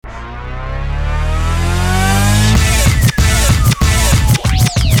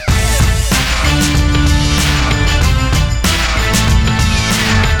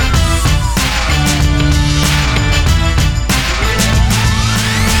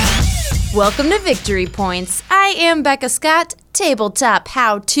Welcome to Victory Points. I am Becca Scott, tabletop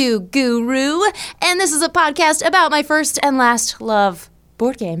how-to guru, and this is a podcast about my first and last love,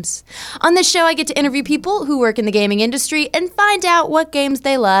 board games. On this show, I get to interview people who work in the gaming industry and find out what games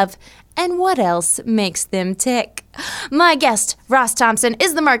they love and what else makes them tick. My guest, Ross Thompson,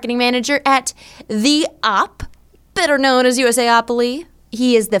 is the marketing manager at The Op, better known as USAopoly.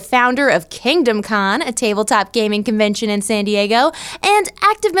 He is the founder of Kingdom Con, a tabletop gaming convention in San Diego, and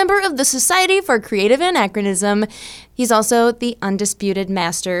active member of the Society for Creative Anachronism. He's also the undisputed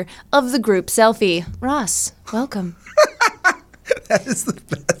master of the group selfie. Ross, welcome. That is the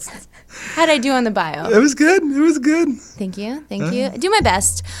best. How'd I do on the bio? It was good. It was good. Thank you. Thank you. I do my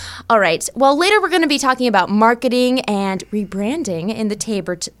best. All right. Well, later we're going to be talking about marketing and rebranding in the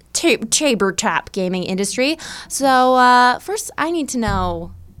tabletop gaming industry. So first, I need to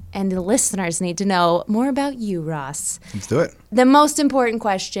know, and the listeners need to know, more about you, Ross. Let's do it. The most important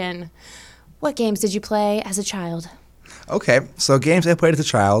question, what games did you play as a child? Okay. So games I played as a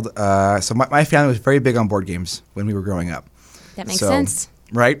child. So my family was very big on board games when we were growing up. That makes sense.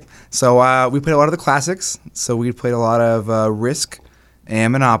 Right. So we played a lot of the classics. So we played a lot of Risk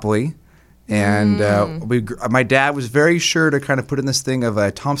and Monopoly. And my dad was very sure to kind of put in this thing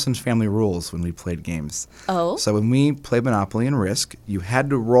of Thompson's Family Rules when we played games. Oh. So when we played Monopoly and Risk, you had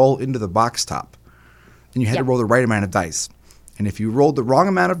to roll into the box top. And you had to roll the right amount of dice. And if you rolled the wrong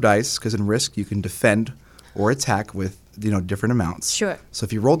amount of dice, because in Risk you can defend or attack with different amounts. Sure. So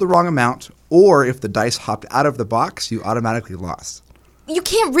if you rolled the wrong amount, or if the dice hopped out of the box, you automatically lost. You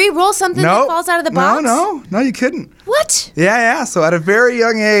can't re-roll something that falls out of the box? No, you couldn't. What? Yeah. So at a very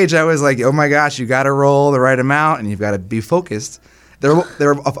young age, I was like, oh my gosh, you got to roll the right amount and you've got to be focused. There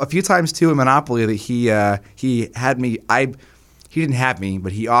were a few times too in Monopoly that he had me. He didn't have me,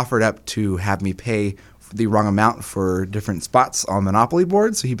 but he offered up to have me pay the wrong amount for different spots on Monopoly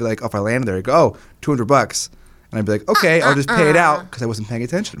boards. So he'd be like, oh, if I landed there, I'd go, $200. And I'd be like, okay, I'll just pay it out because I wasn't paying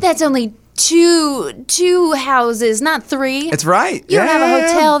attention. That's only two houses, not three. It's right. You don't have a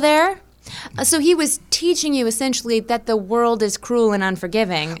hotel there. So he was teaching you essentially that the world is cruel and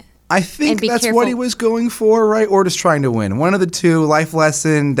unforgiving. I think that's careful. what he was going for, right? Or just trying to win. One of the two, life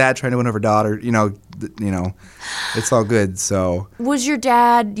lesson, dad trying to win over daughter, it's all good, so. Was your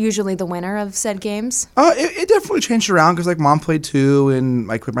dad usually the winner of said games? It definitely changed around because mom played too, and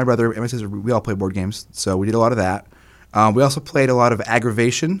my brother and my sister, we all played board games, so we did a lot of that. We also played a lot of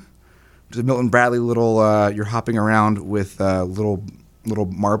Aggravation, which is a Milton Bradley little, you're hopping around with little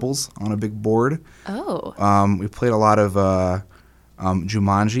marbles on a big board. Oh. We played a lot of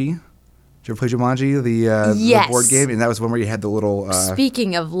Jumanji. Did you ever play Jumanji, the board game? And that was one where you had the little...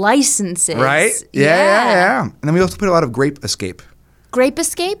 Speaking of licenses. Right? Yeah. And then we also played a lot of Grape Escape. Grape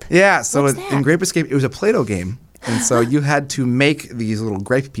Escape? Yeah. So What's that? In Grape Escape, it was a Play-Doh game. And so you had to make these little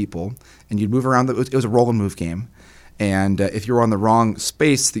grape people, and you'd move around. It was a roll and move game. And if you were on the wrong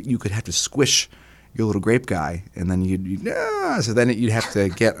space, that you could have to squish your little grape guy. And then you'd have to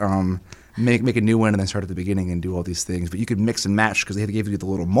get... make a new one and then start at the beginning and do all these things. But you could mix and match because they had to give you the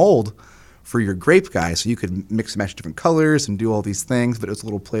little mold for your grape guy, so you could mix and match different colors and do all these things. But it was a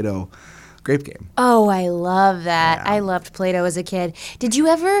little Play-Doh grape game. Oh, I love that. Yeah. I loved Play-Doh as a kid. Did you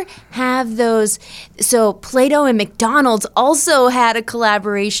ever have those? So Play-Doh and McDonald's also had a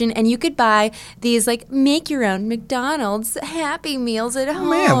collaboration, and you could buy these make your own McDonald's Happy Meals at home. Oh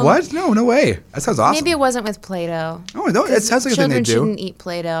man, what? No way. That sounds awesome. Maybe it wasn't with Play-Doh. Oh no, it sounds like a thing they Children do. shouldn't eat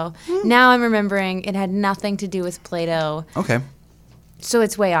Play-Doh. Now I'm remembering it had nothing to do with Play-Doh. Okay. So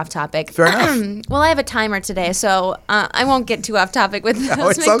it's way off topic. Fair enough. Well, I have a timer today, so I won't get too off topic with those Oh,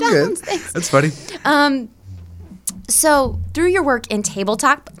 it's all good. McDonald's things. That's funny. So through your work in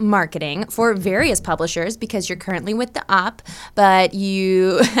tabletop marketing for various publishers, because you're currently with The Op, but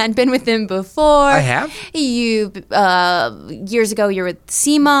you had been with them before. I have. You years ago you were with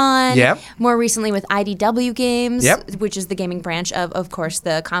CMON. Yep. More recently with IDW Games, Yep. which is the gaming branch of course,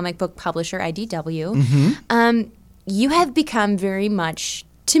 the comic book publisher IDW. Mm-hmm. You have become very much,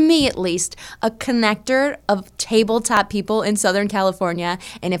 to me at least, a connector of tabletop people in Southern California.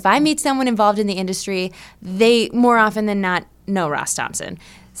 And if I meet someone involved in the industry, they more often than not know Ross Thompson.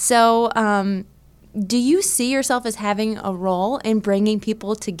 So do you see yourself as having a role in bringing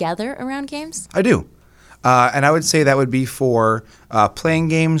people together around games? I do. And I would say that would be for playing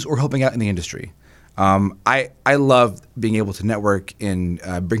games or helping out in the industry. I love being able to network and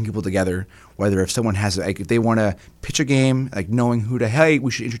bring people together. Whether if someone has, if they want to pitch a game, knowing hey, we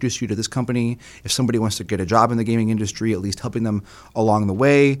should introduce you to this company. If somebody wants to get a job in the gaming industry, at least helping them along the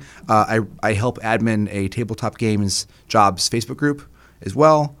way. I help admin a tabletop games jobs Facebook group as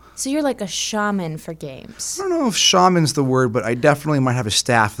well. So you're like a shaman for games. I don't know if shaman's the word, but I definitely might have a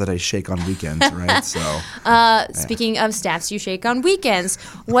staff that I shake on weekends, right? So, Speaking of staffs you shake on weekends,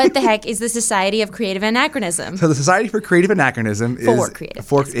 what the heck is the Society of Creative Anachronism? So the Society for Creative Anachronism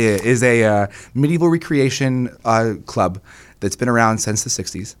is a medieval recreation club that's been around since the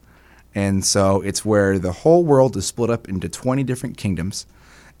 60s. And so it's where the whole world is split up into 20 different kingdoms.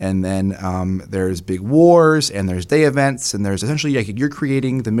 And then there's big wars, and there's day events, and there's essentially like you're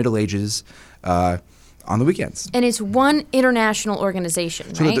creating the Middle Ages on the weekends. And it's one international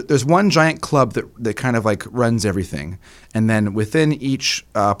organization, so right? There's one giant club that kind of like runs everything. And then within each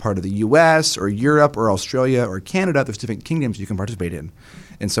part of the U.S. or Europe or Australia or Canada, there's different kingdoms you can participate in.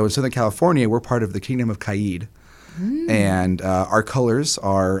 And so in Southern California, we're part of the Kingdom of Kaid. And our colors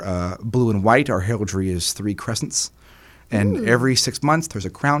are blue and white. Our heraldry is 3 crescents. And every 6 months, there's a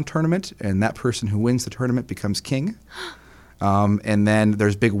crown tournament, and that person who wins the tournament becomes king. And then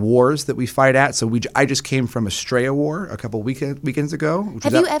there's big wars that we fight at. So I just came from Estrella War a couple weekends ago.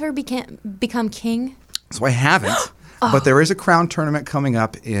 Have you ever become king? So I haven't, but there is a crown tournament coming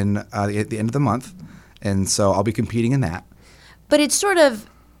up at the end of the month, and so I'll be competing in that. But it's sort of...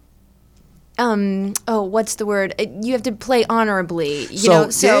 what's the word? You have to play honorably, know.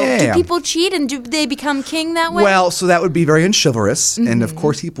 So do people cheat and do they become king that way? Well, so that would be very unchivalrous, and of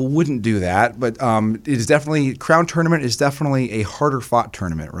course people wouldn't do that. But it is definitely Crown Tournament is definitely a harder fought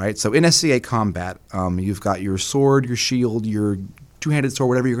tournament, right? So in SCA combat, you've got your sword, your shield, your two-handed sword,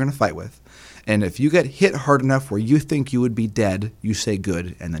 whatever you're going to fight with, and if you get hit hard enough where you think you would be dead, you say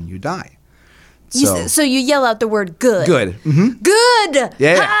good, and then you die. So you yell out the word good. Good. Mm-hmm. Good!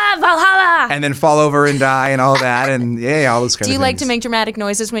 Yeah. Ah, Valhalla! And then fall over and die and all that and all those kind of things. Do you like to make dramatic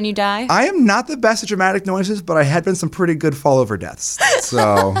noises when you die? I am not the best at dramatic noises, but I had been some pretty good fall over deaths.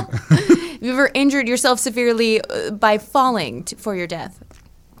 So Have you ever injured yourself severely by falling for your death?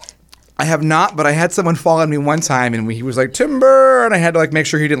 I have not, but I had someone fall on me one time and he was like, timber, and I had to like make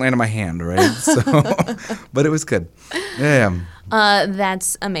sure he didn't land on my hand, right? So, but it was good. Yeah.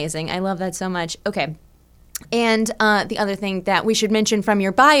 That's amazing. I love that so much. Okay. And the other thing that we should mention from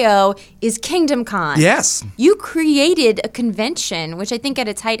your bio is Kingdom Con. Yes. You created a convention, which I think at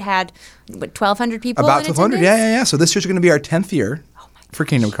its height had, 1,200 people About in 1,200, attendance? yeah. So this year's going to be our 10th year for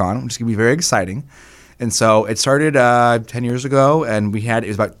Kingdom Con, which is going to be very exciting. And so it started 10 years ago, and it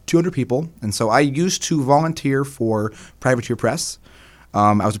was about 200 people. And so I used to volunteer for Privateer Press.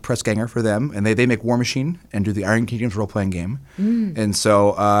 I was a press ganger for them, and they make War Machine and do the Iron Kingdoms role-playing game. And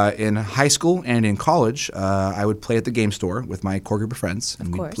so in high school and in college, I would play at the game store with my core group of friends,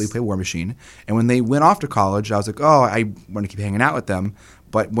 and we'd play War Machine. And when they went off to college, I was like, I want to keep hanging out with them,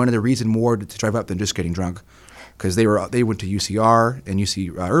 but one of the reasons more to drive up than just getting drunk, because they went to UCR and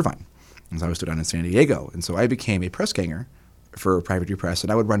UC Irvine. And so I was still down in San Diego. And so I became a press ganger for Privateer Press,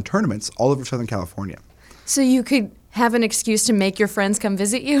 and I would run tournaments all over Southern California. So you could have an excuse to make your friends come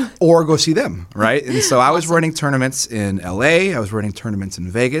visit you? Or go see them, right? And so I was running tournaments in LA, I was running tournaments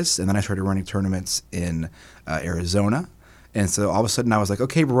in Vegas, and then I started running tournaments in Arizona. And so all of a sudden I was like,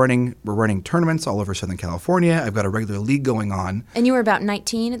 okay, we're running tournaments all over Southern California. I've got a regular league going on. And you were about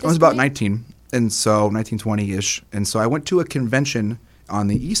 19 at this point? I was about 19, and so 19, 20-ish. And so I went to a convention on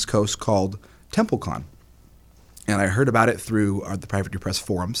the East Coast called TempleCon. And I heard about it through the Privateer Press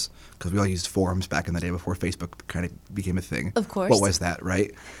forums, because we all used forums back in the day before Facebook kind of became a thing. Of course. What was that,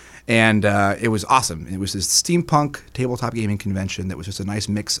 right? And it was awesome. It was this steampunk tabletop gaming convention that was just a nice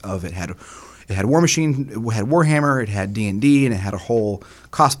mix of it had War Machine, it had Warhammer, it had D&D, and it had a whole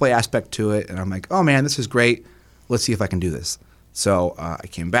cosplay aspect to it. And I'm like, oh man, this is great. Let's see if I can do this. So I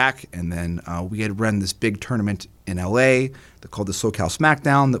came back, and then we had run this big tournament in LA called the SoCal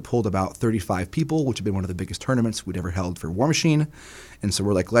Smackdown that pulled about 35 people, which had been one of the biggest tournaments we'd ever held for War Machine. And so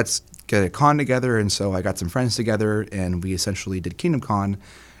we're like, let's get a con together. And so I got some friends together, and we essentially did Kingdom Con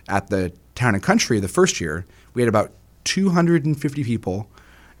at the Town and Country the first year. We had about 250 people,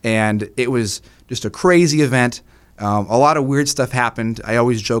 and it was just a crazy event. A lot of weird stuff happened. I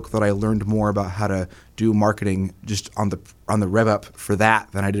always joke that I learned more about how to do marketing just on the rev up for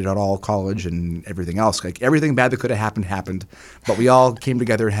that than I did at all college and everything else. Like everything bad that could have happened. But we all came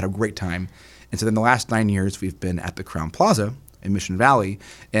together and had a great time. And so then the last 9 years we've been at the Crown Plaza in Mission Valley,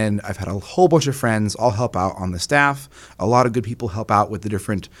 and I've had a whole bunch of friends all help out on the staff. A lot of good people help out with the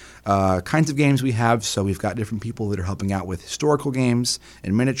different kinds of games we have. So we've got different people that are helping out with historical games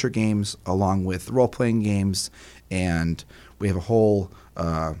and miniature games, along with role-playing games. And we have a whole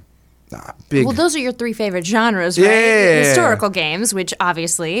Big. Well, those are your three favorite genres, right? Yeah. Historical games, which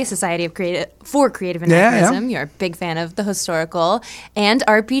obviously Society of Creative Anachronism. You're a big fan of the historical, and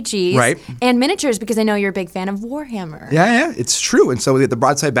RPGs, Right. and miniatures, because I know you're a big fan of Warhammer. Yeah, it's true. And so we had the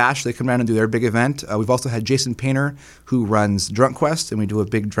Broadside Bash, they come down and do their big event. We've also had Jason Painter, who runs Drunk Quest, and we do a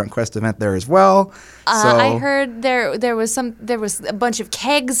big Drunk Quest event there as well. I heard there was a bunch of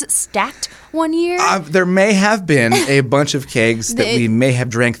kegs stacked one year. There may have been a bunch of kegs that we may have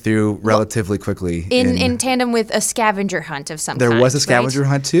drank through relatively quickly. In tandem with a scavenger hunt of some kind. There was a scavenger right?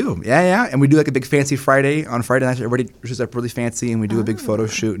 hunt too. Yeah. And we do like a big fancy Friday on Friday night. Everybody dresses up really fancy and we do a big photo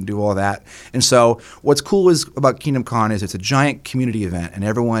shoot and do all that. And so what's cool is about Kingdom Con is it's a giant community event and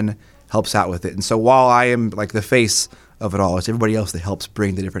everyone helps out with it. And so while I am like the face of it all, it's everybody else that helps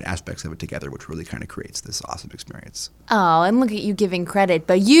bring the different aspects of it together, which really kind of creates this awesome experience. Oh, and look at you giving credit.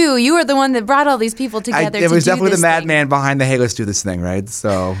 But you are the one that brought all these people together It was definitely the thing. madman behind the, hey, let's do this thing, right?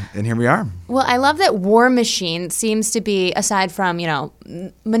 So, and here we are. Well, I love that War Machine seems to be, aside from,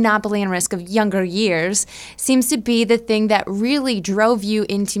 Monopoly and Risk of younger years, seems to be the thing that really drove you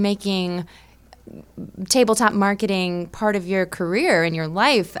into making tabletop marketing part of your career and your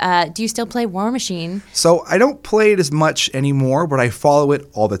life. Do you still play War Machine? So I don't play it as much anymore, but I follow it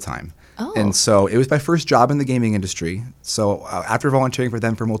all the time. Oh. And so it was my first job in the gaming industry. So after volunteering for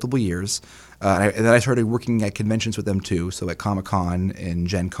them for multiple years, and then I started working at conventions with them too. So at Comic-Con and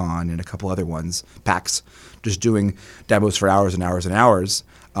Gen Con and a couple other ones, PAX, just doing demos for hours and hours and hours.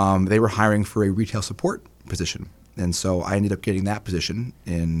 They were hiring for a retail support position. And so I ended up getting that position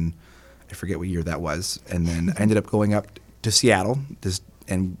in, I forget what year that was. And then I ended up going up to Seattle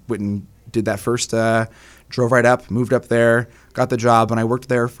and went and did that first, drove right up, moved up there, got the job, and I worked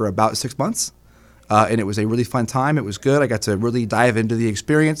there for about 6 months. And it was a really fun time. It was good. I got to really dive into the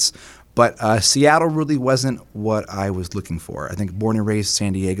experience. But Seattle really wasn't what I was looking for. I think born and raised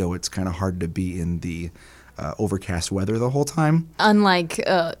San Diego, it's kind of hard to be in the overcast weather the whole time. Unlike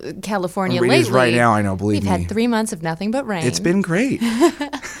California It lately. is right now, I know, believe We've me. had 3 months of nothing but rain. It's been great.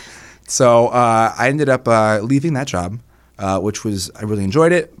 So I ended up leaving that job, which was, I really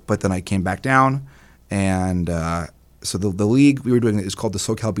enjoyed it, but then I came back down, and so the league we were doing is called the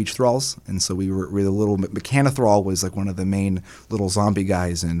SoCal Beach Thralls, and so we were the little, Mechanothrall was like one of the main little zombie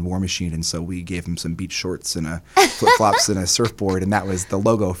guys in War Machine, and so we gave him some beach shorts and flip-flops and a surfboard, and that was the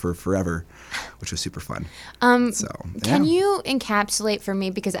logo for forever, which was super fun. Can you encapsulate for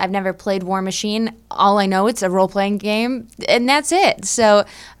me, because I've never played War Machine, all I know it's a role-playing game, and that's it. So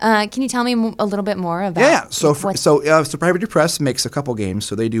can you tell me a little bit more about So Private Press makes a couple games.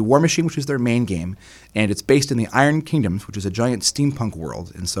 So they do War Machine, which is their main game, and it's based in the Iron Kingdoms, which is a giant steampunk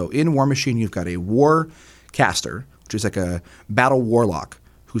world. And so in War Machine, you've got a war caster, which is like a battle warlock,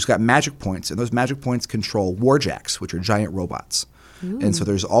 who's got magic points, and those magic points control warjacks, which are giant robots. And so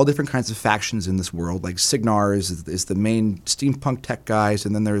there's all different kinds of factions in this world, like Cygnar is the main steampunk tech guys,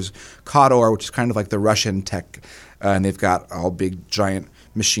 and then there's Khador, which is kind of like the Russian tech, and they've got all big giant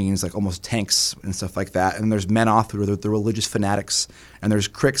machines, like almost tanks and stuff like that. And there's Menoth, who are the religious fanatics, and there's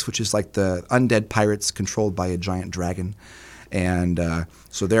Krix, which is like the undead pirates controlled by a giant dragon. And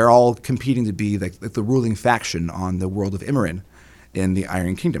so they're all competing to be like the ruling faction on the world of Immorin in the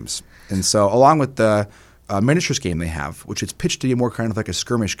Iron Kingdoms. And so along with the miniatures game they have, which is pitched to be more kind of like a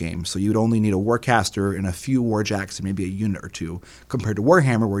skirmish game. So you'd only need a warcaster and a few warjacks and maybe a unit or two, compared to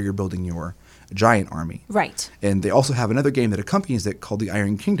Warhammer, where you're building your giant army. Right. And they also have another game that accompanies it called the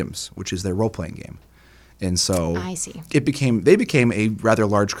Iron Kingdoms, which is their role-playing game. And so I see. they became a rather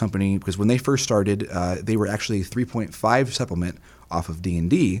large company, because when they first started, they were actually a 3.5 supplement off of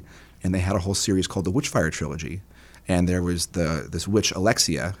D&D, and they had a whole series called the Witchfire Trilogy. And there was this witch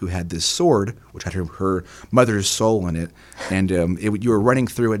Alexia, who had this sword, which had her mother's soul in it. And you were running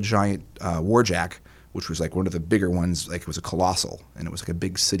through a giant warjack, which was like one of the bigger ones, like it was a colossal, and it was like a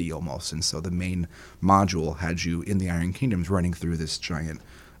big city almost. And so the main module had you in the Iron Kingdoms running through this giant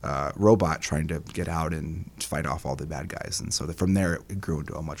robot trying to get out and fight off all the bad guys. And so from there, it grew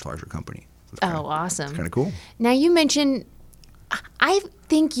into a much larger company. So awesome. It's kind of cool. Now, you mentioned, I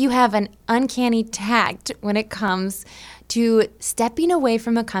think you have an uncanny tact when it comes to stepping away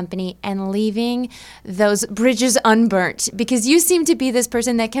from a company and leaving those bridges unburnt, because you seem to be this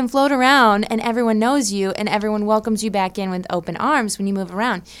person that can float around and everyone knows you and everyone welcomes you back in with open arms when you move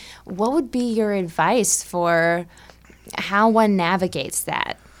around. What would be your advice for how one navigates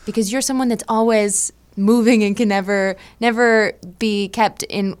that? Because you're someone that's always moving and can never be kept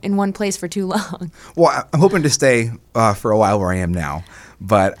in one place for too long. Well, I'm hoping to stay for a while where I am now.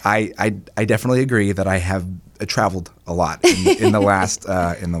 But I definitely agree that I have traveled a lot in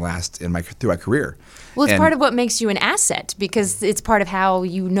through my career. Well, it's part of what makes you an asset because it's part of how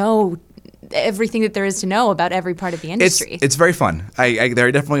you know everything that there is to know about every part of the industry. It's very fun. There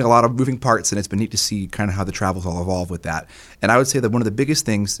are definitely a lot of moving parts, and it's been neat to see kind of how the travels all evolve with that. And I would say that one of the biggest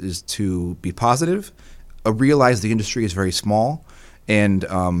things is to be positive, realize the industry is very small, and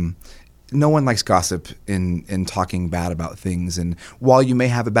no one likes gossip in talking bad about things. And while you may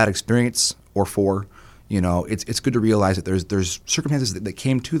have a bad experience or four, it's good to realize that there's circumstances that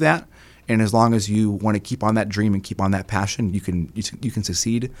came to that. And as long as you want to keep on that dream and keep on that passion, you can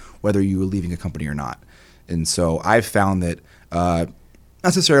succeed whether you are leaving a company or not. And so I've found that not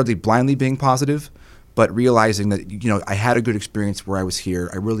necessarily blindly being positive, but realizing that I had a good experience where I was here.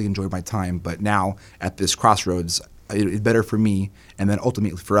 I really enjoyed my time, but now at this crossroads, it's better for me and then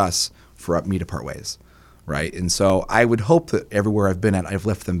ultimately for us for me to part ways, right? And so I would hope that everywhere I've been at, I've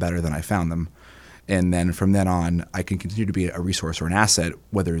left them better than I found them. And then from then on, I can continue to be a resource or an asset,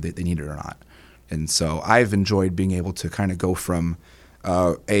 whether they need it or not. And so I've enjoyed being able to kind of go from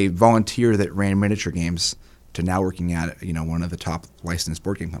a volunteer that ran miniature games to now working at one of the top licensed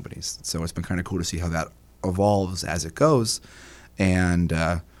board game companies. So it's been kind of cool to see how that evolves as it goes.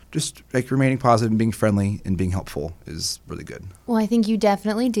 And just remaining positive and being friendly and being helpful is really good. Well, I think you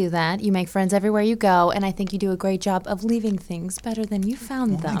definitely do that. You make friends everywhere you go, and I think you do a great job of leaving things better than you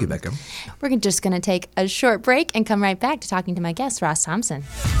found them. Thank you, Becca. We're just going to take a short break and come right back to talking to my guest, Ross Thompson.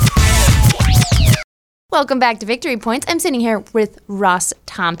 Welcome back to Victory Points. I'm sitting here with Ross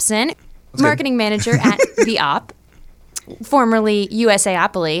Thompson, marketing manager at The Op, formerly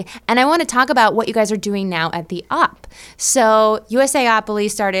USAopoly, and I want to talk about what you guys are doing now at The Op. So USAopoly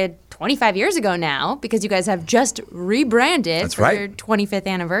started 25 years ago now because you guys have just rebranded your 25th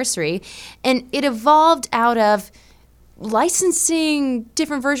anniversary, and it evolved out of licensing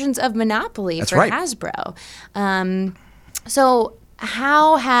different versions of Monopoly for Hasbro. So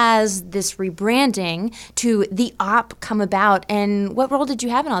how has this rebranding to The Op come about, and what role did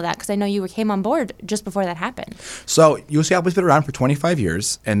you have in all that? Because I know you came on board just before that happened. So USAopoly's been around for 25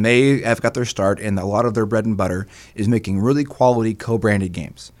 years, and they have got their start, and a lot of their bread and butter is making really quality co-branded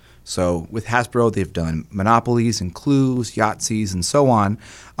games. So with Hasbro, they've done Monopolies and Clues, Yahtzees, and so on.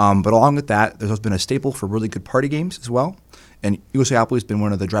 But along with that, there's been a staple for really good party games as well. And USAopoly's been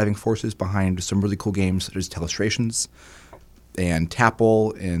one of the driving forces behind some really cool games such as Telestrations and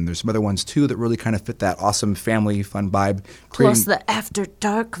Tapple, and there's some other ones too that really kind of fit that awesome family fun vibe. Plus the After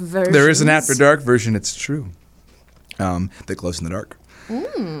Dark version. There is an After Dark version, it's true, that glows in the dark.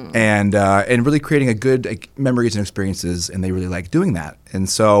 And really creating a good memories and experiences, and they really like doing that. And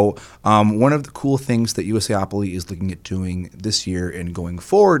so one of the cool things that USAopoly is looking at doing this year and going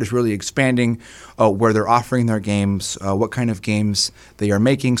forward is really expanding where they're offering their games, what kind of games they are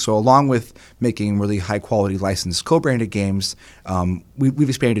making. So along with making really high-quality licensed co-branded games, we've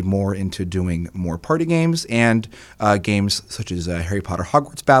expanded more into doing more party games and games such as Harry Potter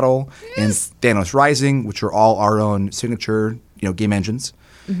Hogwarts Battle and Thanos Rising, which are all our own signature game engines.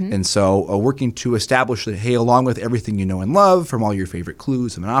 And so working to establish that, hey, along with everything you know and love from all your favorite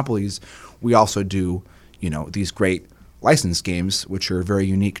Clues and Monopolies, we also do, these great licensed games, which are very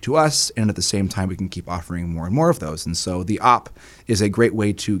unique to us, and at the same time, we can keep offering more and more of those. And so the Op is a great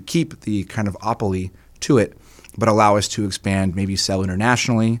way to keep the kind of opoly to it, but allow us to expand, maybe sell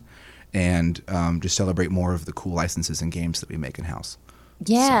internationally, and just celebrate more of the cool licenses and games that we make in-house.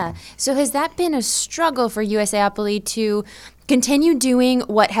 Yeah. So has that been a struggle for USAopoly to continue doing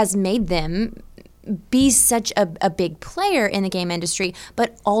what has made them be such a big player in the game industry,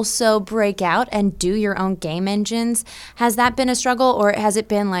 but also break out and do your own game engines? Has that been a struggle, or has it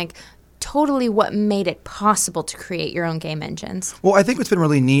been like totally what made it possible to create your own game engines? Well, I think what's been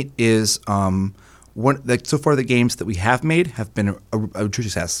really neat is so far the games that we have made have been a true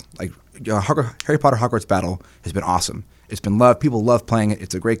success. Like Harry Potter Hogwarts Battle has been awesome. It's been loved. People love playing it.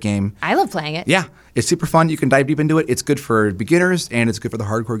 It's a great game. I love playing it. Yeah. It's super fun. You can dive deep into it. It's good for beginners, and it's good for the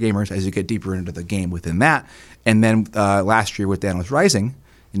hardcore gamers as you get deeper into the game within that. And then last year with Thanos Rising,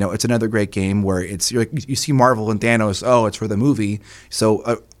 it's another great game where you see Marvel and Thanos, it's for the movie.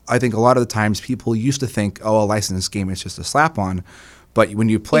 So I think a lot of the times people used to think, a licensed game is just a slap-on. But when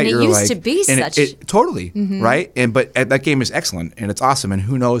you play, you're like, it used to be such. Totally, right? But that game is excellent, and it's awesome, and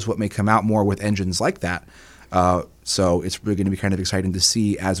who knows what may come out more with engines like that. So it's really going to be kind of exciting to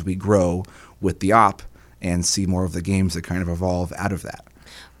see as we grow with the Op and see more of the games that kind of evolve out of that.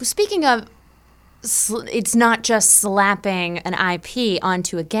 Speaking of, it's not just slapping an IP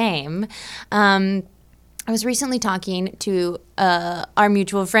onto a game. I was recently talking to our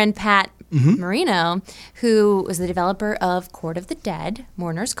mutual friend, Pat Marino, who was the developer of Court of the Dead,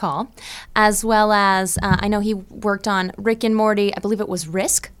 Mourner's Call, as well as I know he worked on Rick and Morty. I believe it was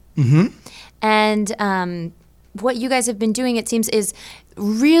Risk. And what you guys have been doing, it seems, is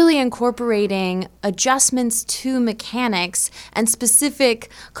really incorporating adjustments to mechanics and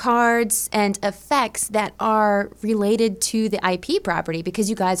specific cards and effects that are related to the IP property, because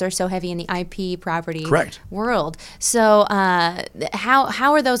you guys are so heavy in the IP property world. So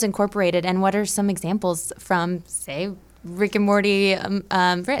how are those incorporated, and what are some examples from, say, Rick and Morty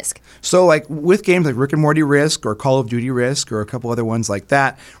Risk? So like with games like Rick and Morty Risk or Call of Duty Risk or a couple other ones like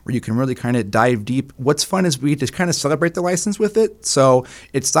that where you can really kind of dive deep, what's fun is we just kind of celebrate the license with it. So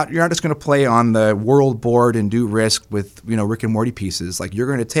it's not, you're not just going to play on the world board and do Risk with, you know, Rick and Morty pieces. Like you're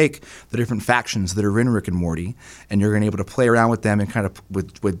going to take the different factions that are in Rick and Morty and you're going to be able to play around with them and kind of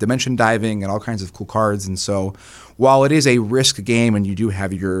with dimension diving and all kinds of cool cards. And so while it is a Risk game and you do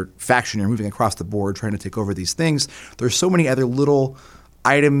have your faction, you're moving across the board trying to take over these things, there's so many other little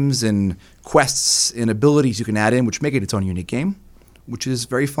items and quests and abilities you can add in which make it its own unique game, which is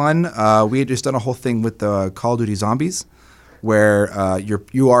very fun. We had just done a whole thing with the Call of Duty Zombies where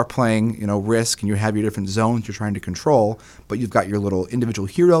you are playing, you know, Risk and you have your different zones you're trying to control, but you've got your little individual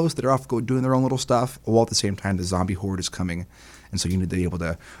heroes that are off doing their own little stuff, while at the same time the zombie horde is coming. And so you need to be able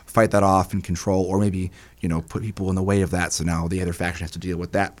to fight that off and control, or maybe, you know, put people in the way of that. So now the other faction has to deal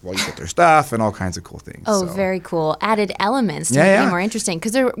with that while you get their stuff and all kinds of cool things. Oh, so. Very cool. Added elements to make it more interesting,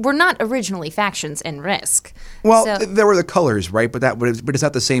 because there were not originally factions in Risk. Well, there were the colors, right? But it's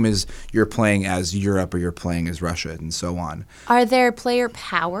not the same as you're playing as Europe or you're playing as Russia and so on. Are there player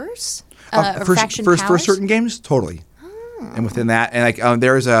powers? Or faction powers? For certain games, totally. And within that,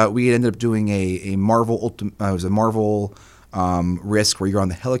 and we ended up doing a Marvel Risk where you're on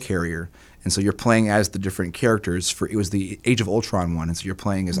the helicarrier, and so you're playing as the different characters. It was the Age of Ultron one, and so you're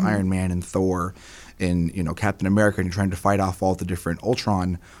playing as Iron Man and Thor and, you know, Captain America, and you're trying to fight off all the different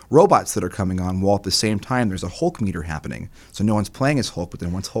Ultron robots that are coming on, while at the same time there's a Hulk meter happening. So no one's playing as Hulk, but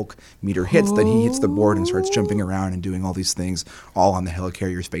then once Hulk meter hits, then he hits the board and starts jumping around and doing all these things all on the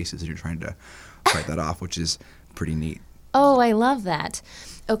helicarrier spaces, and you're trying to fight that off, which is pretty neat. Oh, I love that.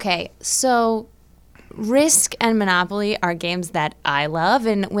 Okay, so Risk and Monopoly are games that I love,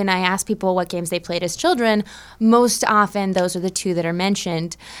 and when I ask people what games they played as children, most often those are the two that are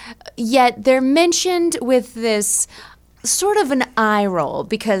mentioned. Yet they're mentioned with this sort of an eye roll,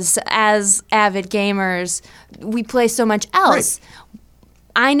 because as avid gamers, we play so much else. Right.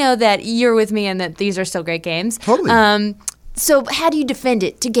 I know that you're with me and that these are still great games. Totally. So how do you defend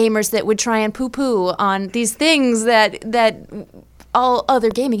it to gamers that would try and poo-poo on these things that all other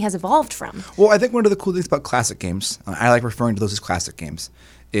gaming has evolved from? Well, I think one of the cool things about classic games, I like referring to those as classic games,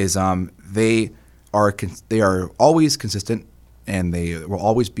 is they are always consistent and they will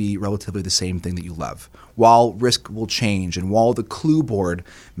always be relatively the same thing that you love. While Risk will change and while the clue board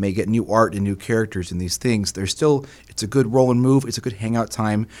may get new art and new characters and these things, it's a good roll and move, it's a good hangout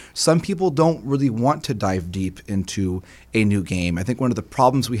time. Some people don't really want to dive deep into a new game. I think one of the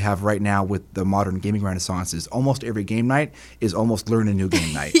problems we have right now with the modern gaming renaissance is almost every game night is almost learn a new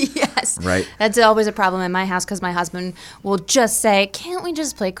game night. Yes. Right? That's always a problem in my house, because my husband will just say, "Can't we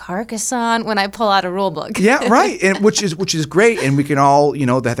just play Carcassonne?" when I pull out a rule book. Yeah, right. And which is great. And we can all, you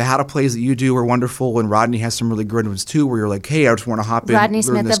know, the how to plays that you do are wonderful, and Rodney has some really good ones too, where you're like, hey, I just want to hop in, Rodney learn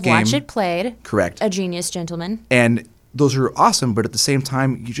Smith this of game. Watch It Played. Correct. A genius gentleman. And those are awesome, but at the same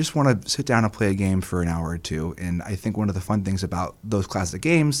time, you just want to sit down and play a game for an hour or two. And I think one of the fun things about those classic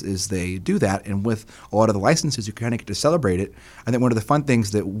games is they do that. And with a lot of the licenses, you kind of get to celebrate it. I think one of the fun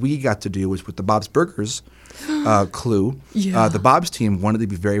things that we got to do was with the Bob's Burgers Clue. Yeah. The Bob's team wanted to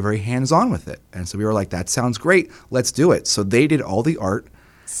be very, very hands-on with it. And so we were like, that sounds great. Let's do it. So they did all the art.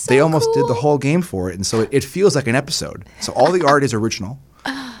 So they almost cool. did the whole game for it. And so it feels like an episode. So all the art is original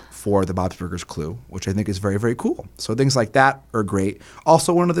for the Bob's Burgers Clue, which I think is very, very cool. So things like that are great.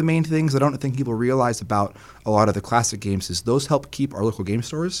 Also, one of the main things I don't think people realize about a lot of the classic games is those help keep our local game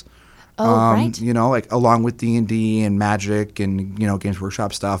stores. Right. You know, like along with D&D and Magic and, you know, Games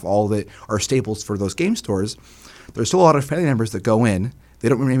Workshop stuff, all that are staples for those game stores. There's still a lot of family members that go in. They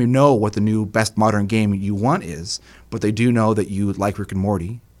don't really know what the new best modern game you want is, but they do know that you like Rick and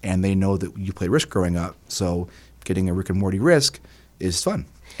Morty, and they know that you played Risk growing up. So getting a Rick and Morty Risk is fun.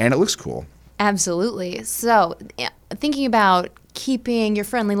 And it looks cool. Absolutely. So, thinking about keeping your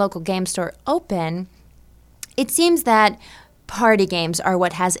friendly local game store open, it seems that party games are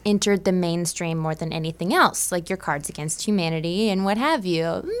what has entered the mainstream more than anything else, like your Cards Against Humanity and what have you.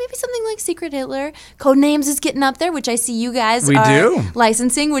 Maybe something like Secret Hitler. Codenames is getting up there, which I see you guys are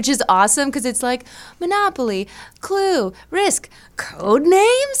licensing, which is awesome because it's like Monopoly, Clue, Risk,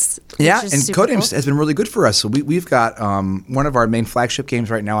 Codenames. Yeah, and Codenames has been really good for us. So we've got one of our main flagship games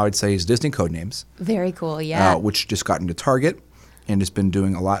right now, I would say, is Disney Codenames. Very cool, yeah. Which just got into Target and has been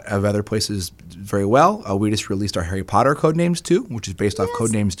doing a lot of other places very well. We just released our Harry Potter Codenames too, which is based off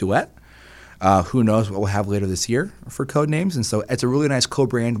Codenames Duet. Who knows what we'll have later this year for Codenames. And so it's a really nice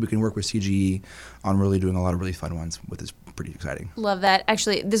co-brand. We can work with CGE on really doing a lot of really fun ones, which is pretty exciting. Love that.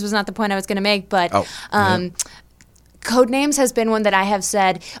 Actually, this was not the point I was going to make, but Codenames has been one that I have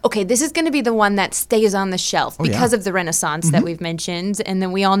said, okay, this is going to be the one that stays on the shelf because of the renaissance that we've mentioned and that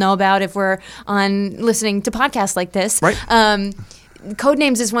we all know about if we're on listening to podcasts like this. Right.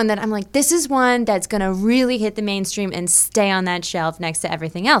 Codenames is one that I'm like, this is one that's going to really hit the mainstream and stay on that shelf next to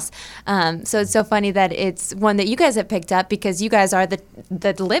everything else. So it's so funny that it's one that you guys have picked up because you guys are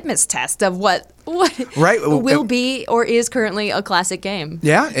the litmus test of what will be or is currently a classic game.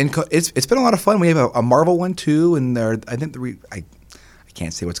 Yeah, and it's been a lot of fun. We have a Marvel one too, and I think I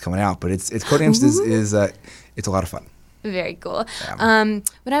can't say what's coming out, but it's Codenames is it's a lot of fun. Very cool. Yeah.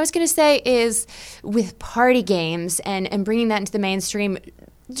 What I was going to say is with party games and bringing that into the mainstream,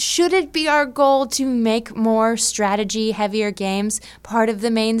 should it be our goal to make more strategy-heavier games part of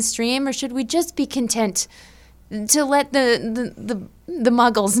the mainstream, or should we just be content to let the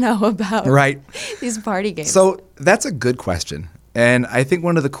muggles know about these party games? So that's a good question. And I think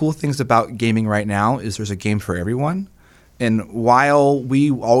one of the cool things about gaming right now is there's a game for everyone. And while we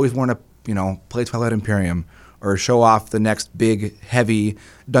always want to, play Twilight Imperium, or show off the next big, heavy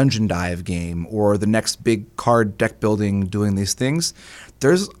dungeon dive game, or the next big card deck building doing these things,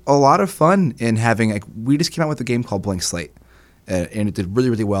 there's a lot of fun in having, we just came out with a game called Blank Slate, and it did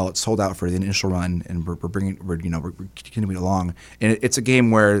really, really well. It sold out for the initial run, and we're continuing along. And it's a game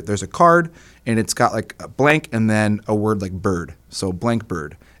where there's a card, and it's got like a blank and then a word like bird, so blank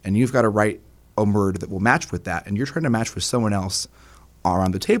bird. And you've got to write a word that will match with that, and you're trying to match with someone else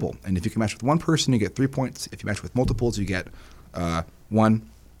around the table. And if you can match with one person, you get 3 points. If you match with multiples, you get 1.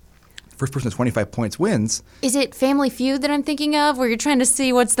 First person to 25 points wins. Is it Family Feud that I'm thinking of, where you're trying to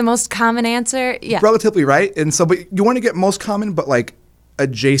see what's the most common answer? Yeah. Relatively right. And so, but you want to get most common, but like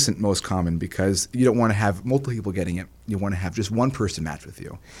adjacent most common, because you don't want to have multiple people getting it. You want to have just one person match with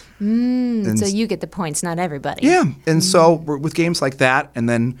you. So you get the points, not everybody. Yeah. And so with games like that, and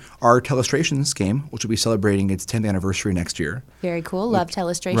then our Telestrations game, which will be celebrating its 10th anniversary next year. Very cool. Love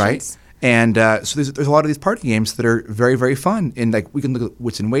Telestrations. Right. And so there's a lot of these party games that are very, very fun. And like we can look at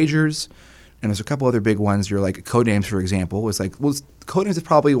Wits and Wagers, and there's a couple other big ones. You're like Codenames, for example. It's like, Codenames is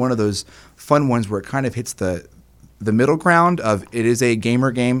probably one of those fun ones where it kind of hits the middle ground of it is a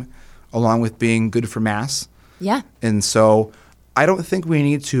gamer game along with being good for mass. Yeah. And so I don't think we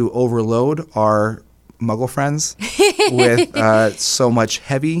need to overload our Muggle friends with so much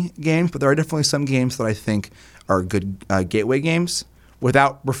heavy games, but there are definitely some games that I think are good gateway games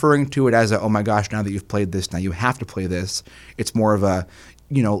without referring to it as oh my gosh, now that you've played this, now you have to play this. It's more of a,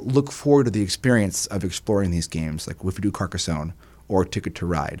 look forward to the experience of exploring these games, like if you do Carcassonne or Ticket to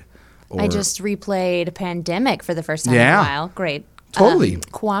Ride. I just replayed Pandemic for the first time in a while. Great. Totally.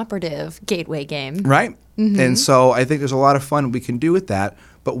 Cooperative gateway game. Right. Mm-hmm. And so I think there's a lot of fun we can do with that.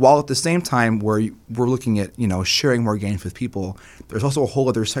 But while at the same time we're looking at, sharing more games with people, there's also a whole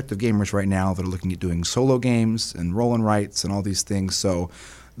other sect of gamers right now that are looking at doing solo games and roll and writes and all these things. So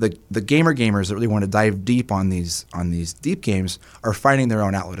the gamers that really want to dive deep on these deep games are finding their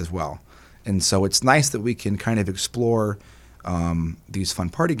own outlet as well. And so it's nice that we can kind of explore these fun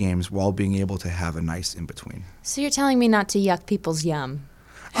party games while being able to have a nice in-between. So you're telling me not to yuck people's yum?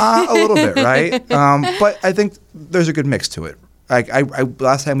 A little bit, right? But I think there's a good mix to it. Like I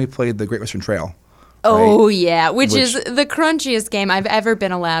last time we played the Great Western Trail. Oh, right? Yeah, which is the crunchiest game I've ever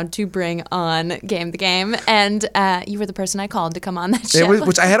been allowed to bring on Game the Game. And you were the person I called to come on that show.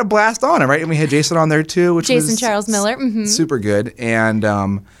 Which I had a blast on, right? And we had Jason on there too, which Jason was Charles Miller. Mm-hmm. Super good. And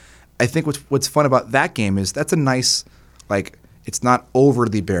I think what's fun about that game is that's a nice, it's not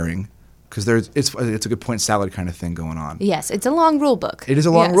overly bearing, because it's a good point salad kind of thing going on. Yes, it's a long rule book. It is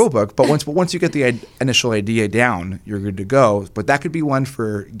a long rule book, but once you get the initial idea down, you're good to go. But that could be one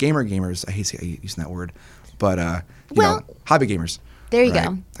for gamers. I hate using that word, but hobby gamers. There you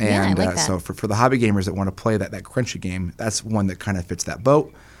go. And I like that. So for the hobby gamers that want to play that crunchy game, that's one that kind of fits that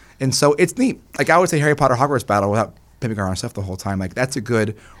boat. And so it's neat. Like I would say Harry Potter Hogwarts Battle without pimping our own stuff the whole time. Like that's a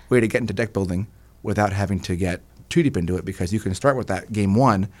good way to get into deck building without having to get too deep into it, because you can start with that game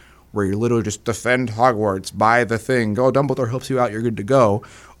one where you literally just defend Hogwarts, buy the thing, go, Dumbledore helps you out, you're good to go.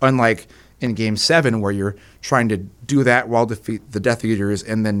 Unlike in Game 7, where you're trying to do that while defeat the Death Eaters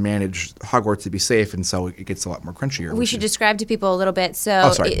and then manage Hogwarts to be safe, and so it gets a lot more crunchier. We should describe to people a little bit. So,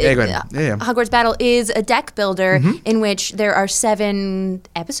 oh, sorry. Yeah, go ahead. Yeah. Hogwarts Battle is a deck builder in which there are 7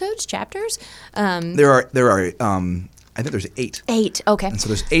 episodes, chapters. There are. I think there's 8. 8, okay. And so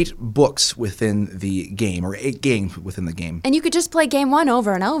there's 8 books within the game, or 8 games within the game. And you could just play game 1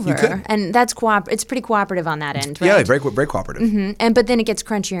 over and over. You could. And that's it's pretty cooperative on that end, right? Yeah, very cooperative. But then it gets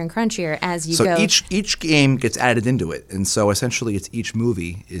crunchier and crunchier as you go. So each game gets added into it. And so essentially it's each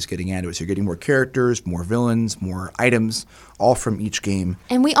movie is getting added to it. So you're getting more characters, more villains, more items, all from each game.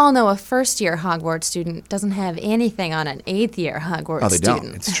 And we all know a first-year Hogwarts student doesn't have anything on an 8th-year Hogwarts student. Oh, they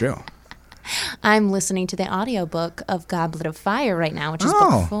don't. It's true. I'm listening to the audiobook of Goblet of Fire right now, which is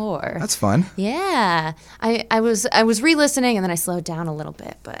book 4. That's fun. Yeah. I was re-listening and then I slowed down a little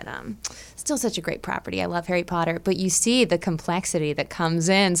bit, but still such a great property. I love Harry Potter, but you see the complexity that comes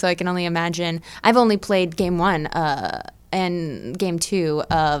in, so I can only imagine. I've only played Game 1 and Game 2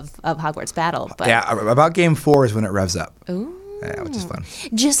 of Hogwarts Battle. But yeah, about Game 4 is when it revs up. Ooh. Yeah, which is fun.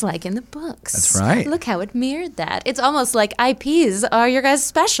 Just like in the books. That's right. Look how it mirrored that. It's almost like IPs are your guys'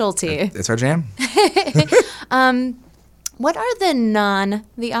 specialty. It's our jam. What are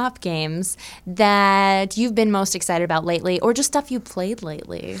the op games that you've been most excited about lately, or just stuff you played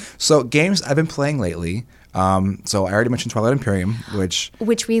lately? So games I've been playing lately. So I already mentioned Twilight Imperium, which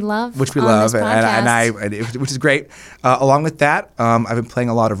we love, which is great. Along with that, I've been playing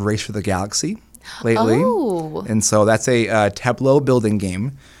a lot of Race for the Galaxy lately. Oh. And so that's a tableau building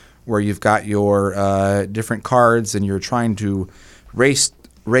game where you've got your different cards and you're trying to race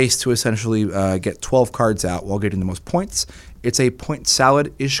to essentially get 12 cards out while getting the most points. It's a point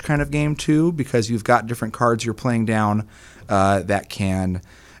salad-ish kind of game too, because you've got different cards you're playing down that can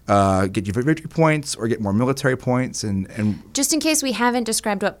get you victory points or get more military points. And just in case we haven't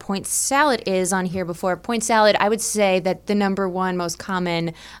described what point salad is on here before, point salad, I would say that the number one most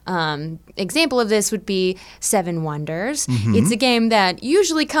common example of this would be Seven Wonders. It's a game that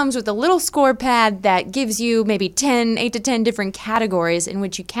usually comes with a little score pad that gives you maybe 8 to 10 different categories in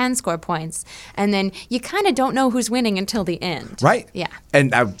which you can score points. And then you kind of don't know who's winning until the end. Right. Yeah.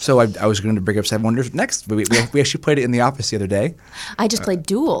 And I was going to bring up Seven Wonders next. We actually played it in the office the other day. I just played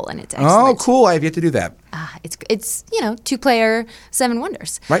Duel, and it's excellent. Oh, cool. I have yet to do that. It's 2-player Seven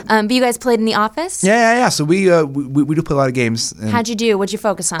Wonders. Right. But you guys played in the office? Yeah. So we do play a lot of games. How'd you do? What'd you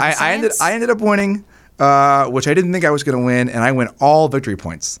focus on? I ended up winning, which I didn't think I was going to win, and I went all victory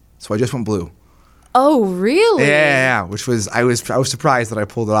points. So I just went blue. Oh, really? Yeah. Which was I was surprised that I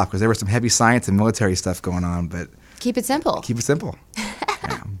pulled it off because there was some heavy science and military stuff going on, but keep it simple.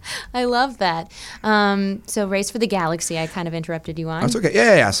 Yeah. I love that. So Race for the Galaxy, I kind of interrupted you on. That's okay.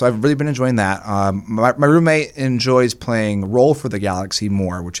 Yeah. So I've really been enjoying that. My roommate enjoys playing Roll for the Galaxy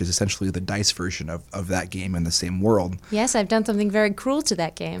more, which is essentially the dice version of that game in the same world. Yes, I've done something very cruel to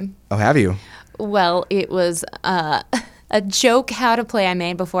that game. Oh, have you? Well, it was a joke how to play I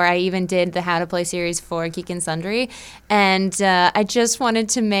made before I even did the How to Play series for Geek and Sundry. And I just wanted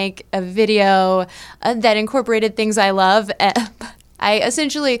to make a video that incorporated things I love. I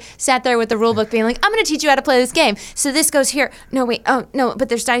essentially sat there with the rule book being like, I'm going to teach you how to play this game. So this goes here. No, wait. Oh, no, but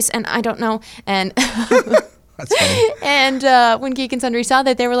there's dice and I don't know. And That's funny. And when Geek and Sundry saw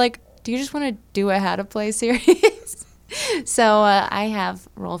that, they were like, do you just want to do a How to Play series? So I have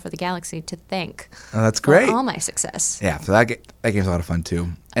Roll for the Galaxy to thank. Oh, that's great. For all my success. Yeah, so that game's a lot of fun too.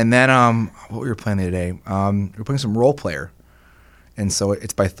 And then what we were playing the other day, we were playing some Roll Player. And so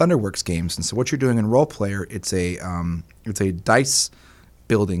it's by Thunderworks Games. And so what you're doing in Roll Player, it's a dice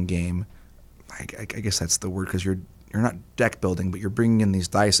building game. I guess that's the word, because you're not deck building, but you're bringing in these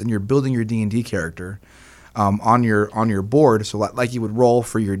dice and you're building your D&D character on your board. So like you would roll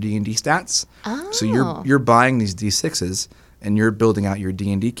for your D&D stats. Oh. So you're buying these D6s and you're building out your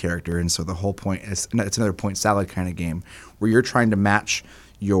D&D character. And so the whole point is it's another point salad kind of game where you're trying to match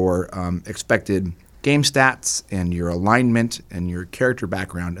your expected game stats and your alignment and your character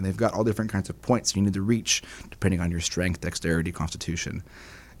background, and they've got all different kinds of points you need to reach depending on your strength, dexterity, constitution.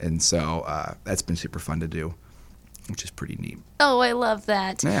 And so that's been super fun to do, which is pretty neat. Oh, I love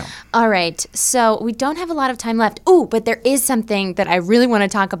that. Yeah. All right. So we don't have a lot of time left. Ooh, but there is something that I really want to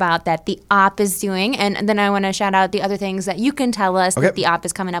talk about that the op is doing. And then I want to shout out the other things that you can tell us that the op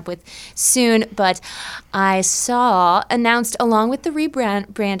is coming up with soon. But I saw announced along with the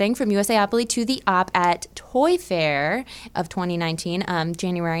rebranding from USAopoly to the op at Toy Fair of 2019,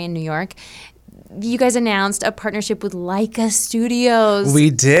 January in New York, you guys announced a partnership with Laika Studios. We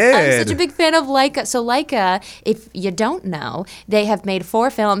did. I'm such a big fan of Laika. So Laika, if you don't know, they have made 4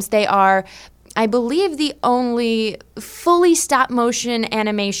 films. They are, I believe, the only fully stop-motion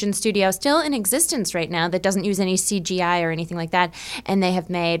animation studio still in existence right now that doesn't use any CGI or anything like that. And they have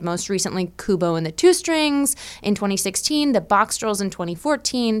made, most recently, Kubo and the Two Strings in 2016, The Box Trolls in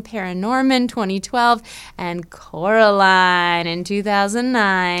 2014, Paranorman 2012, and Coraline in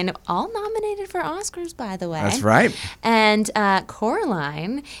 2009. All nominated for Oscars, by the way. That's right. And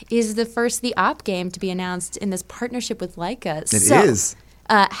Coraline is the first The Op game to be announced in this partnership with Laika. It is.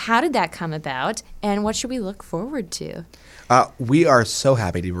 How did that come about, and what should we look forward to? We are so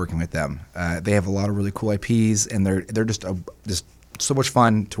happy to be working with them. They have a lot of really cool IPs, and they're just so much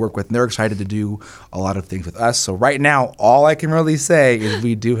fun to work with. And they're excited to do a lot of things with us. So right now, all I can really say is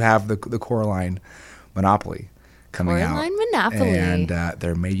we do have the Coraline Monopoly coming out. Coraline Monopoly. And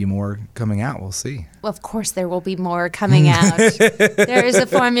there may be more coming out. We'll see. Well, of course, there will be more coming out. There is a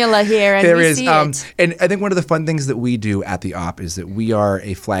formula here, and we see it. And I think one of the fun things that we do at the Op is that we are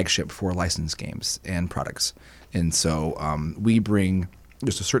a flagship for licensed games and products. And so we bring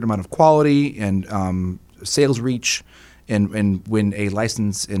just a certain amount of quality and sales reach. And when a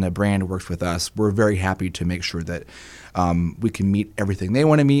license and a brand works with us, we're very happy to make sure that we can meet everything they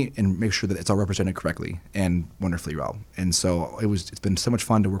want to meet and make sure that it's all represented correctly and wonderfully well. And so it's been so much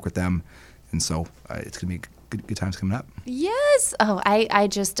fun to work with them. And so it's going to be good times coming up. Yes. Oh, I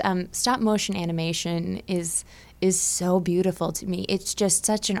just stop motion animation is so beautiful to me. It's just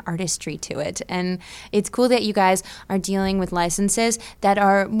such an artistry to it. And it's cool that you guys are dealing with licenses that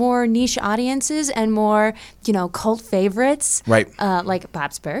are more niche audiences and more, cult favorites. Right. Like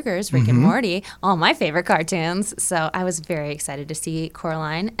Bob's Burgers, Rick and Morty, all my favorite cartoons. So I was very excited to see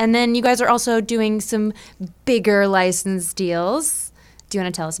Coraline. And then you guys are also doing some bigger license deals. Do you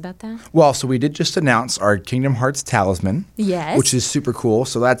want to tell us about that? Well, so we did just announce our Kingdom Hearts Talisman. Yes. Which is super cool.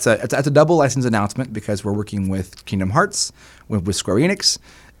 So that's a double license announcement because we're working with Kingdom Hearts, with Square Enix,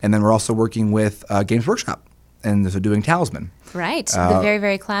 and then we're also working with Games Workshop, and so doing Talisman. Right. The very,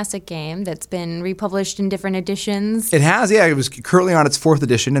 very classic game that's been republished in different editions. It has, yeah. It was currently on its 4th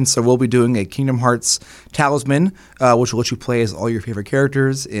edition, and so we'll be doing a Kingdom Hearts Talisman, which will let you play as all your favorite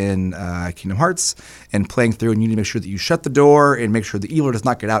characters in Kingdom Hearts, and playing through, and you need to make sure that you shut the door and make sure the evil does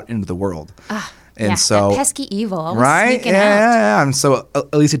not get out into the world. And so that pesky evil always right? sneaking out. Yeah. And so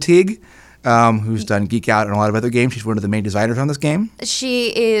Elisa Teague, who's done Geek Out and a lot of other games. She's one of the main designers on this game.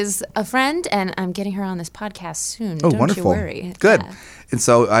 She is a friend, and I'm getting her on this podcast soon. Oh, Don't wonderful. you worry. Good. Yeah. And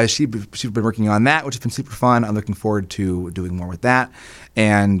so she's been working on that, which has been super fun. I'm looking forward to doing more with that.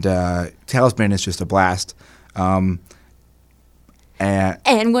 And Talisman is just a blast. And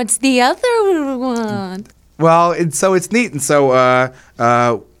what's the other one? Well, it's neat. And so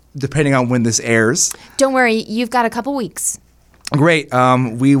depending on when this airs. Don't worry, you've got a couple weeks. Great.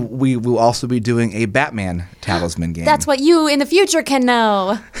 We will also be doing a Batman Talisman game. That's what you in the future can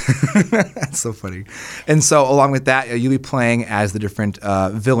know. That's so funny. And so along with that, you'll be playing as the different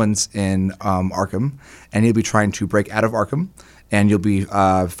villains in Arkham, and you'll be trying to break out of Arkham, and you'll be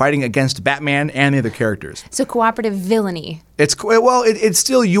fighting against Batman and the other characters. So cooperative villainy. It's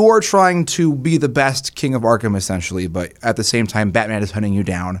still you're trying to be the best King of Arkham, essentially, but at the same time, Batman is hunting you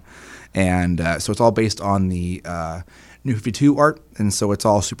down. And so it's all based on the New 52 art, and so it's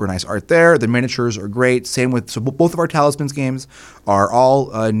all super nice art there. The miniatures are great. Same with both of our Talismans games are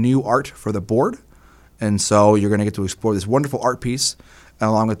all new art for the board, and so you're going to get to explore this wonderful art piece.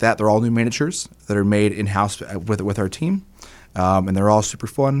 And along with that, they're all new miniatures that are made in-house with our team, and they're all super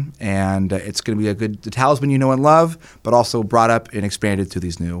fun. And it's going to be the Talisman you know and love, but also brought up and expanded to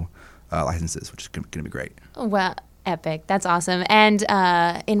these new licenses, which is going to be great. Well, epic. That's awesome. And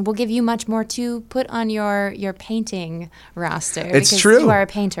we'll give you much more to put on your painting roster. It's because true. You are a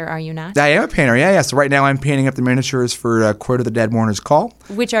painter, are you not? I am a painter, yeah. So right now I'm painting up the miniatures for Court of the Dead Mourner's Call.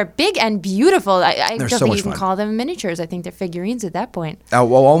 Which are big and beautiful. I don't so think much you can fun. call them miniatures. I think they're figurines at that point. Oh,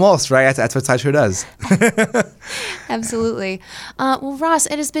 well, almost, right? That's what Sideshow does. Absolutely. Well, Ross,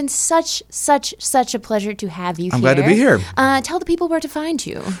 it has been such a pleasure to have you here. I'm glad to be here. Tell the people where to find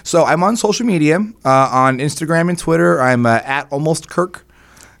you. So I'm on social media, on Instagram and Twitter. I'm at Almost Kirk.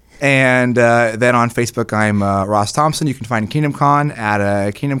 And then on Facebook, I'm Ross Thompson. You can find Kingdom Con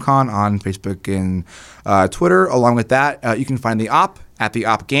at Kingdom Con on Facebook and Twitter. Along with that, you can find the Op at the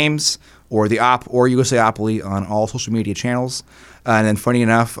Op Games or the Op or USAopoly on all social media channels. And then funny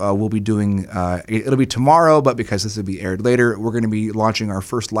enough, we'll be doing, it'll be tomorrow, but because this will be aired later, we're going to be launching our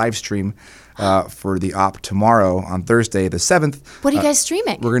first live stream for the Op tomorrow on Thursday the 7th. What are you guys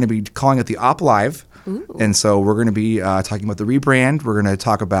streaming? We're going to be calling it the Op Live. And so we're going to be talking about the rebrand. We're going to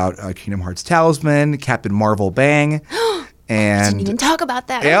talk about Kingdom Hearts Talisman, Captain Marvel Bang. And Didn't even talk about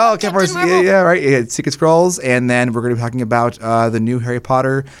that. Yeah, right. Secret Scrolls. And then we're going to be talking about the new Harry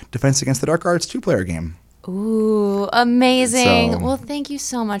Potter Defense Against the Dark Arts 2-player game. Ooh, amazing. So- Well, thank you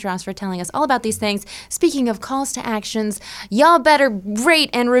so much, Ross, for telling us all about these things. Speaking of calls to actions, y'all better rate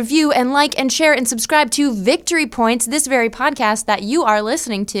and review and like and share and subscribe to Victory Points, this very podcast that you are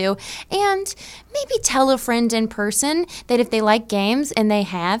listening to. And maybe tell a friend in person that if they like games and they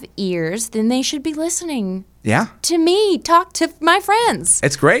have ears, then they should be listening Yeah. to me talk to my friends.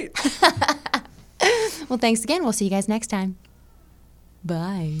 It's great. Well, thanks again. We'll see you guys next time.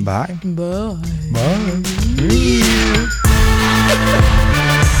 Bye. Bye. Bye. Bye.